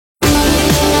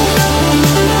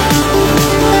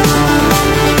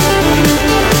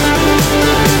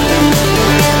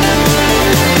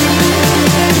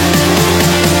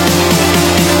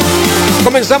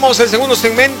Comenzamos el segundo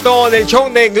segmento del show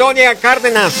de Gloria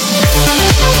Cárdenas.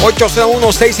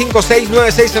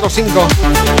 801-656-9605.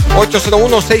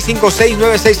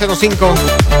 801-656-9605.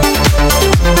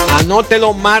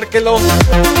 Anótelo, márquelo.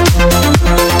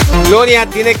 Gloria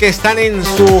tiene que estar en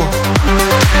su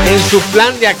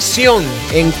plan de acción,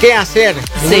 en qué hacer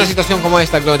en una situación como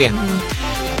esta, Gloria.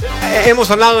 Hemos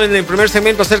hablado en el primer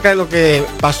segmento acerca de lo que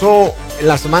pasó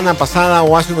la semana pasada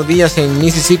o hace unos días en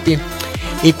Mississippi.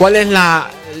 ¿Y qué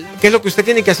es lo que usted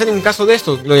tiene que hacer en un caso de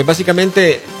esto?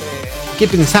 Básicamente,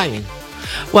 keeping silent.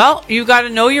 Well, you got to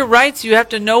know your rights. You have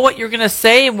to know what you're going to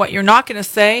say and what you're not going to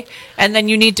say. And then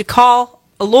you need to call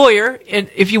a lawyer,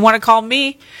 if you want to call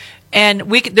me.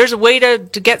 And there's a way to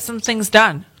get some things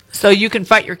done so you can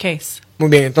fight your case. Muy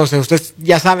bien, entonces usted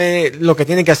ya sabe lo que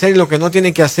tiene que hacer y lo que no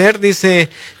tiene que hacer, dice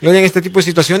Gloria, en este tipo de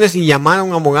situaciones, y llamar a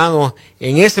un abogado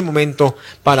en ese momento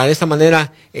para de esta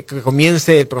manera que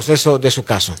comience el proceso de su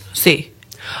caso. Sí.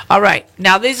 All right.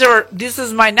 Now this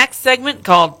is my next segment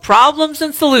called Problems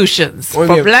and Solutions. Muy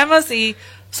bien. Problemas y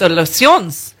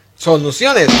soluciones.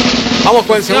 Soluciones. Vamos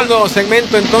con el segundo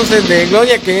segmento entonces de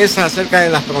Gloria, que es acerca de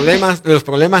los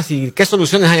problemas y qué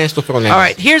soluciones hay a estos problemas. All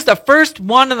right, here's the first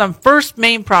one of the first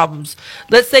main problems.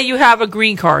 Let's say you have a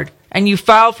green card and you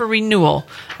file for renewal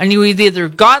and you either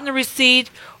gotten the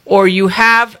receipt or you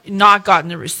have not gotten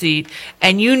the receipt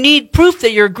and you need proof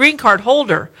that you're a green card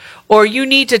holder, or you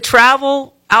need to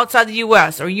travel outside the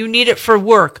U.S. or you need it for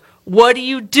work. What do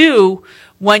you do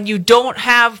when you don't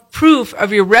have proof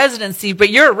of your residency, but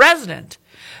you're a resident?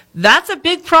 That's a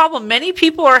big problem. Many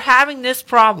people are having this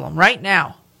problem right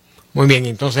now. Muy bien,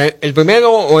 entonces el primer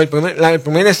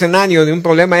escenario de un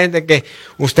problema es de que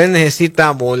usted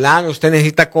necesita volar, usted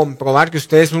necesita comprobar que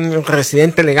usted es un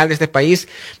residente legal de este país,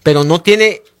 pero no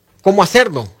tiene cómo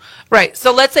hacerlo. Right.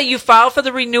 So let's say you file for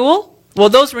the renewal. Well,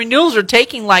 those renewals are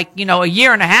taking a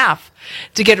year and a half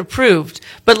to get approved.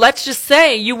 But let's just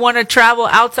say you want to travel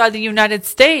outside the United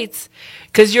States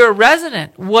because you're a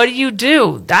resident. What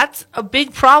do? That's a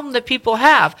big problem that people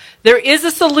have. There is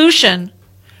a solution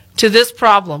to this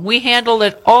problem. We handle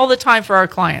it all the time for our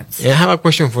clients. I have a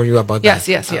question for you about that.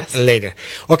 Yes. Later.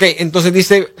 Okay, entonces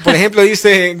por ejemplo,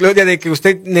 dice Gloria de que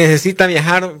usted necesita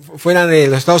viajar fuera de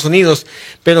los Estados Unidos,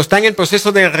 pero está en el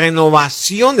proceso de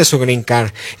renovación de su green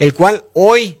card, el cual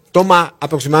hoy toma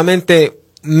aproximadamente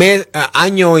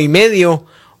año y medio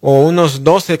o unos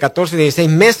 12, 14, 16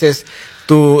 meses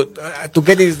to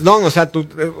get it done, o sea,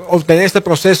 obtener este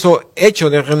proceso hecho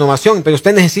de renovación, pero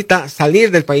usted necesita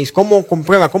salir del país. ¿Cómo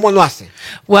comprueba? ¿Cómo lo hace?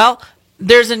 Well,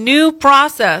 there's a new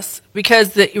process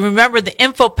because remember the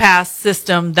InfoPass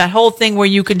system, that whole thing where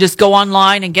you can just go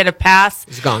online and get a pass.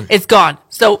 It's gone. It's gone.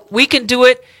 So we can do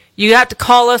it. You have to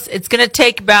call us. It's going to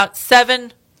take about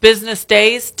 7 business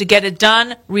days to get it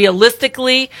done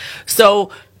realistically. So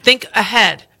think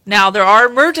ahead. Now, there are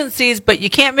emergencies, but you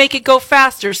can't make it go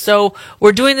faster. So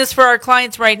we're doing this for our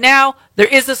clients right now. There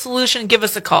is a solution. Give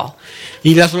us a call.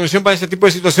 Y la solución para este tipo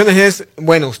de situaciones es,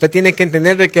 bueno, usted tiene que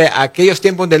entender de que aquellos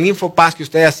tiempos del InfoPass que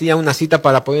usted hacía una cita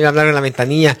para poder hablar en la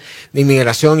ventanilla de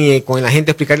inmigración y con la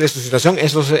gente explicarle su situación,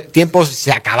 esos tiempos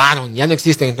se acabaron, ya no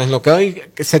existen. Entonces lo que hoy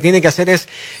se tiene que hacer es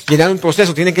llenar un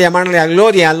proceso. Tiene que llamarle a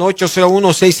Gloria al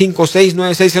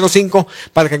 801-656-9605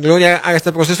 para que Gloria haga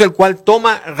este proceso, el cual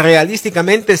toma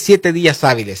realísticamente 7 días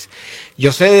hábiles.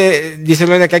 Yo sé, dice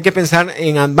Gloria, que hay que pensar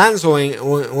en advance o en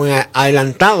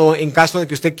adelantado en caso de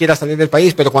que usted quiera salir del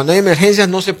país, pero cuando hay emergencias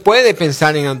no se puede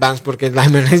pensar en advance porque las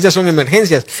emergencias son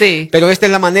emergencias. Sí. Pero esta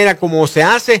es la manera como se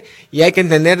hace y hay que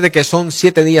entender de que son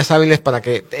 7 días hábiles para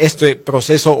que este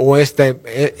proceso o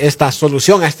esta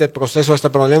solución a este proceso, a este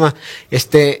problema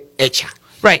esté hecha.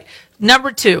 Right.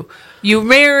 Number 2, you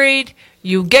married,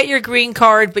 you get your green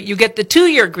card, but you get the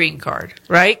 2-year green card,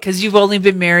 right? Because you've only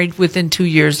been married within 2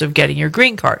 years of getting your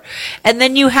green card. And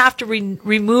then you have to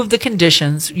remove the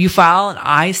conditions. You file an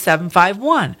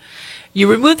I-751. You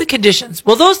remove the conditions.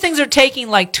 Well, those things are taking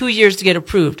like 2 years to get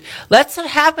approved. That's what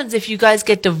happens if you guys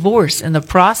get divorced in the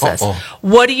process.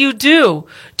 What do?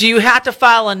 Do you have to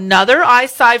file another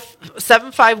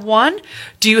I-751?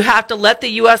 Do you have to let the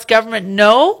U.S. government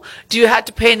know? Do you have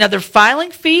to pay another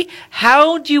filing fee?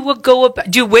 How do you go about?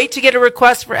 Do you wait to get a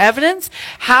request for evidence?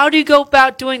 How do you go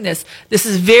about doing this? This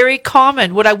is very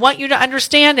common. What I want you to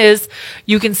understand is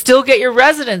you can still get your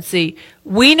residency.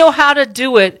 We know how to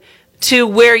do it to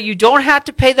where you don't have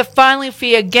to pay the filing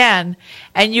fee again,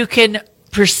 and you can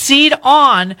proceed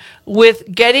on with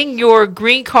getting your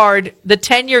green card, the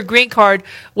 10-year green card,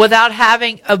 without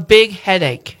having a big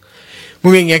headache.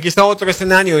 Muy bien, y aquí está otro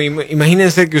escenario.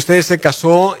 Imagínense que usted se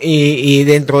casó y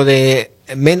dentro de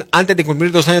antes de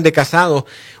cumplir 2 años de casado,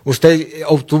 usted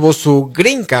obtuvo su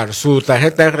green card, su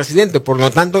tarjeta de residente. Por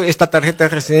lo tanto, esta tarjeta de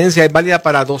residencia es válida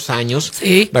para 2 años,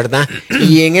 Sí. ¿verdad?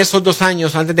 Y en esos 2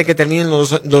 años, antes de que terminen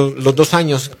los 2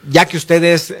 años, ya que usted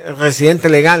es residente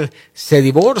legal, se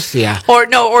divorcia.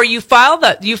 Or you file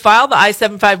the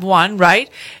I-751, right?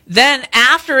 Then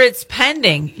after it's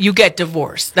pending, you get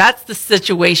divorced. That's the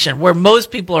situation where most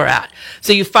people are at.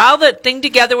 So you file the thing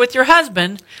together with your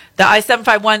husband, the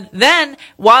I-751. Then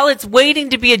while it's waiting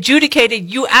to be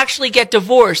adjudicated, you actually get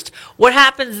divorced. What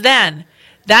happens then?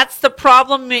 That's the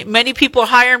problem many people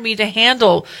hire me to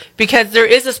handle, because there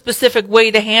is a specific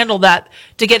way to handle that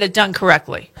to get it done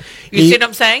correctly. You see what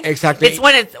I'm saying? Exactly. It's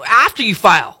when it's after you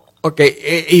file.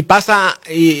 Okay,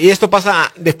 y esto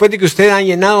pasa después de que usted ha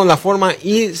llenado la forma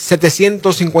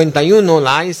I-751,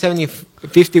 la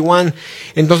I-751.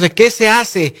 Entonces, ¿qué se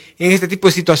hace en este tipo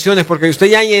de situaciones? Porque usted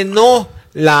ya llenó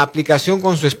la aplicación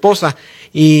con su esposa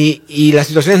y las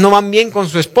situaciones no van bien con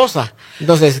su esposa.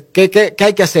 Entonces, ¿qué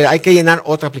hay que hacer? Hay que llenar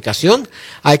otra aplicación,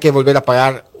 hay que volver a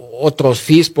pagar otros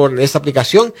fees por esa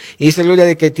aplicación, y dice Gloria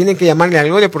de que tienen que llamarle a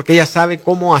Gloria porque ella sabe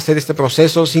cómo hacer este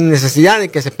proceso sin necesidad de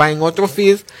que se paguen otros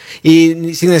fees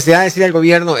y sin necesidad de decirle al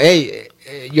gobierno, hey,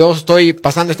 yo estoy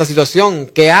pasando esta situación,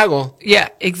 ¿qué hago?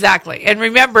 Yeah, exactly. And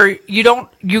remember, you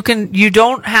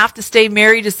don't have to stay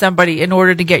married to somebody in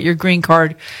order to get your green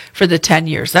card for the 10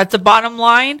 years. That's the bottom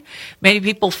line. Many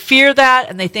people fear that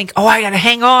and they think, oh, I got to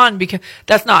hang on, because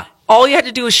that's not. All you had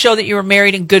to do is show that you were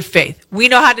married in good faith. We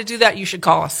know how to do that. You should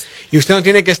call us. Y usted no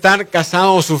tiene que estar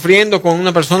casado o sufriendo con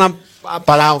una persona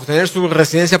para obtener su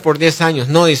residencia por 10 años.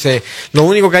 No, dice, lo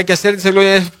único que hay que hacer, dice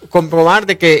Gloria, es comprobar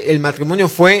de que el matrimonio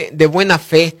fue de buena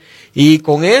fe, y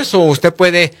con eso usted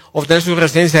puede obtener su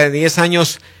residencia de 10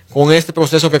 años con este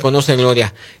proceso que conoce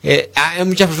Gloria. Hay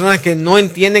muchas personas que no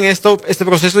entienden este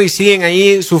proceso y siguen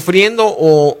ahí sufriendo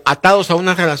o atados a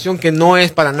una relación que no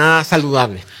es para nada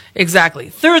saludable. Exactly.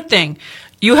 Third thing,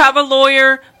 you have a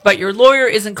lawyer, but your lawyer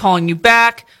isn't calling you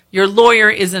back. Your lawyer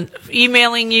isn't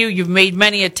emailing you. You've made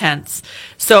many attempts.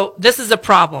 So this is a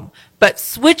problem. But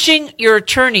switching your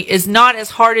attorney is not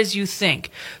as hard as you think.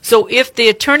 So if the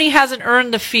attorney hasn't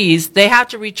earned the fees, they have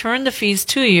to return the fees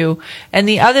to you. And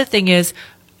the other thing is,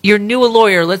 you're new a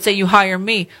lawyer. Let's say you hire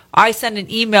me. I send an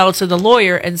email to the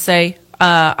lawyer and say,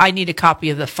 I need a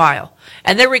copy of the file.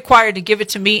 And they're required to give it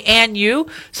to me and you.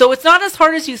 So it's not as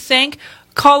hard as you think.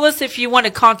 Call us if you want a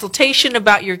consultation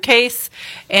about your case,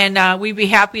 and we'd be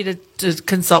happy to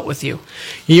consult with you.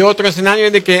 Y otro escenario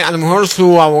es de que a lo mejor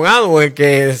su abogado, el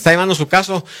que está llevando su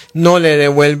caso, no le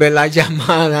devuelve las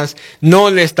llamadas, no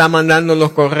le está mandando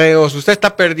los correos, usted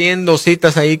está perdiendo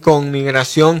citas ahí con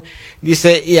migración,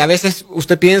 dice, y a veces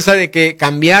usted piensa de que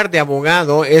cambiar de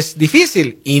abogado es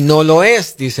difícil, y no lo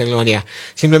es, dice Gloria.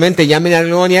 Simplemente llame a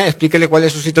Gloria, explíquele cuál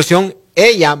es su situación.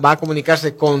 Ella va a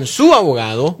comunicarse con su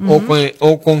abogado,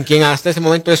 o con quien hasta ese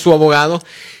momento es su abogado,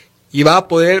 y va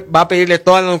a pedirle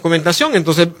toda la documentación.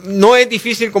 Entonces, no es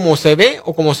difícil como se ve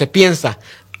o como se piensa.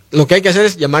 Lo que hay que hacer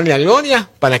es llamarle a Gloria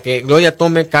para que Gloria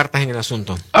tome cartas en el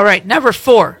asunto. All right, number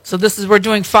 4. So we're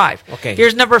doing 5. Okay.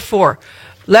 Here's number 4.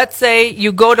 Let's say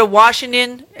you go to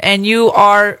Washington and you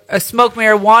are smoke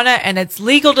marijuana, and it's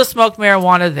legal to smoke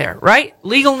marijuana there, right?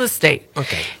 Legal in the state.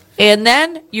 Okay. And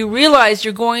then you realize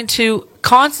you're going to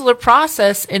consular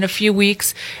process in a few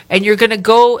weeks, and you're going to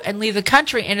go and leave the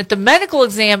country. And at the medical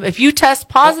exam, if you test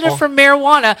positive for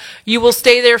marijuana, you will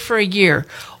stay there for a year.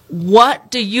 What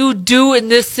do you do in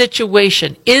this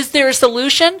situation? Is there a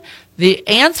solution? The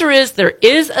answer is there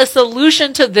is a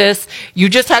solution to this. You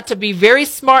just have to be very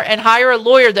smart and hire a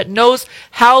lawyer that knows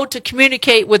how to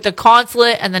communicate with the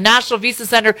consulate and the National Visa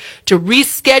Center to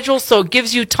reschedule, so it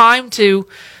gives you time to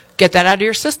get that out of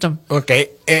your system.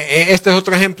 Okay, este es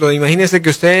otro ejemplo. Imagínese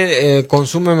que usted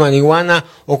consume marihuana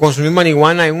o consumió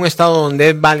marihuana en un estado donde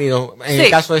es válido. En el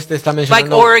caso está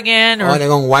mencionando like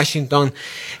Oregon, Washington.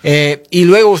 Y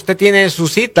luego usted tiene su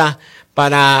cita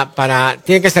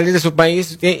tiene que salir de su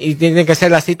país y tiene que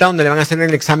hacer la cita donde le van a hacer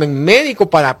el examen médico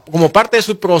como parte de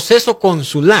su proceso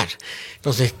consular.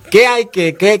 Entonces,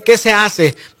 ¿qué se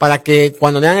hace para que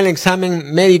cuando le hagan el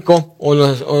examen médico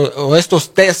o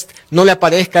estos test no le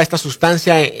aparezca esta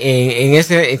sustancia en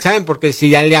ese examen? Porque si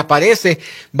ya le aparece,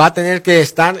 va a tener que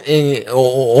estar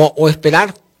o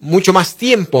esperar mucho más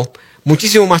tiempo,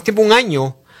 muchísimo más tiempo, un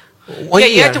año. Yeah,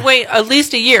 you have to wait at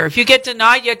least a year. If you get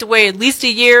denied, you have to wait at least a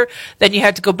year. Then you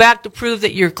have to go back to prove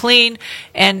that you're clean.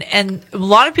 And a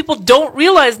lot of people don't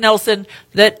realize, Nelson,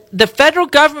 that the federal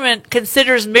government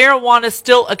considers marijuana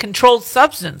still a controlled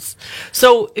substance.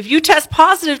 So if you test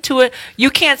positive to it, you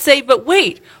can't say, but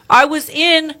wait, I was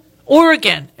in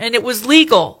Oregon and it was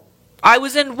legal. I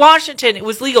was in Washington. It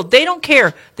was legal. They don't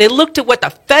care. They looked at what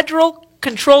the federal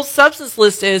controlled substance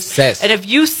list is. Says. And if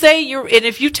you say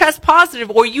if you test positive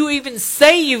or you even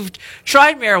say you've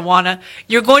tried marijuana,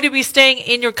 you're going to be staying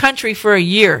in your country for a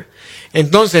year.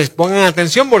 Entonces, pongan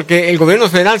atención porque el gobierno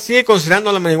federal sigue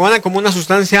considerando la marihuana como una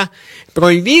sustancia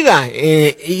prohibida.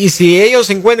 Y si ellos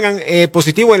encuentran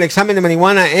positivo el examen de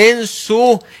marihuana en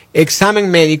su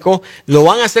examen médico, lo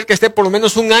van a hacer que esté por lo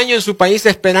menos un año en su país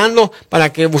esperando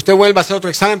para que usted vuelva a hacer otro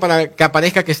examen para que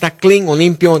aparezca que está clean o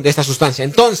limpio de esta sustancia.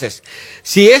 Entonces,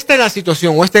 si esta es la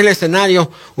situación o este es el escenario,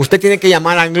 usted tiene que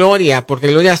llamar a Gloria, porque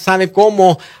Gloria sabe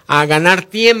cómo ganar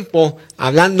tiempo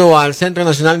hablando al Centro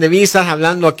Nacional de Visas,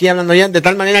 hablando aquí, hablando allá, de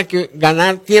tal manera que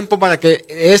ganar tiempo para que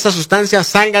esa sustancia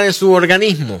salga de su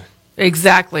organismo.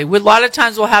 Exactly. A lot of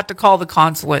times we'll have to call the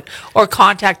consulate or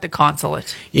contact the consulate.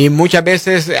 Y muchas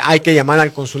veces hay que llamar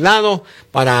al consulado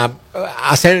para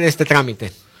hacer este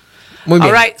trámite. Muy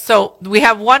bien. All right, so we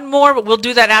have one more, but we'll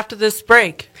do that after this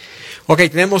break. Ok,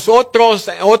 tenemos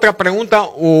otra pregunta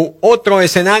u otro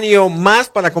escenario más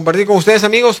para compartir con ustedes,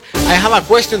 amigos. I have a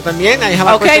question también. I have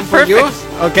a question for you.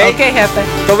 Okay, jefe.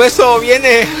 Todo eso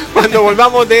viene cuando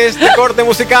volvamos de este corte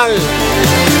musical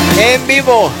en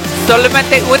vivo.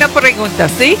 Solamente una pregunta,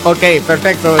 ¿sí? Ok,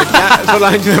 perfecto. Ya,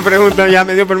 solamente una pregunta. Ya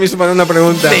me dio permiso para una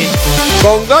pregunta. Sí.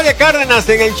 Con Gloria Cárdenas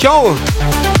en el show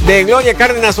de Gloria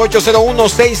Cárdenas,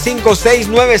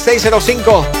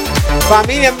 801-656-9605.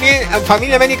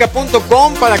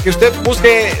 Familiamédica.com para que usted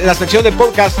busque la sección de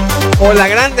podcast o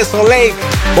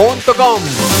lagrandesoleil.com.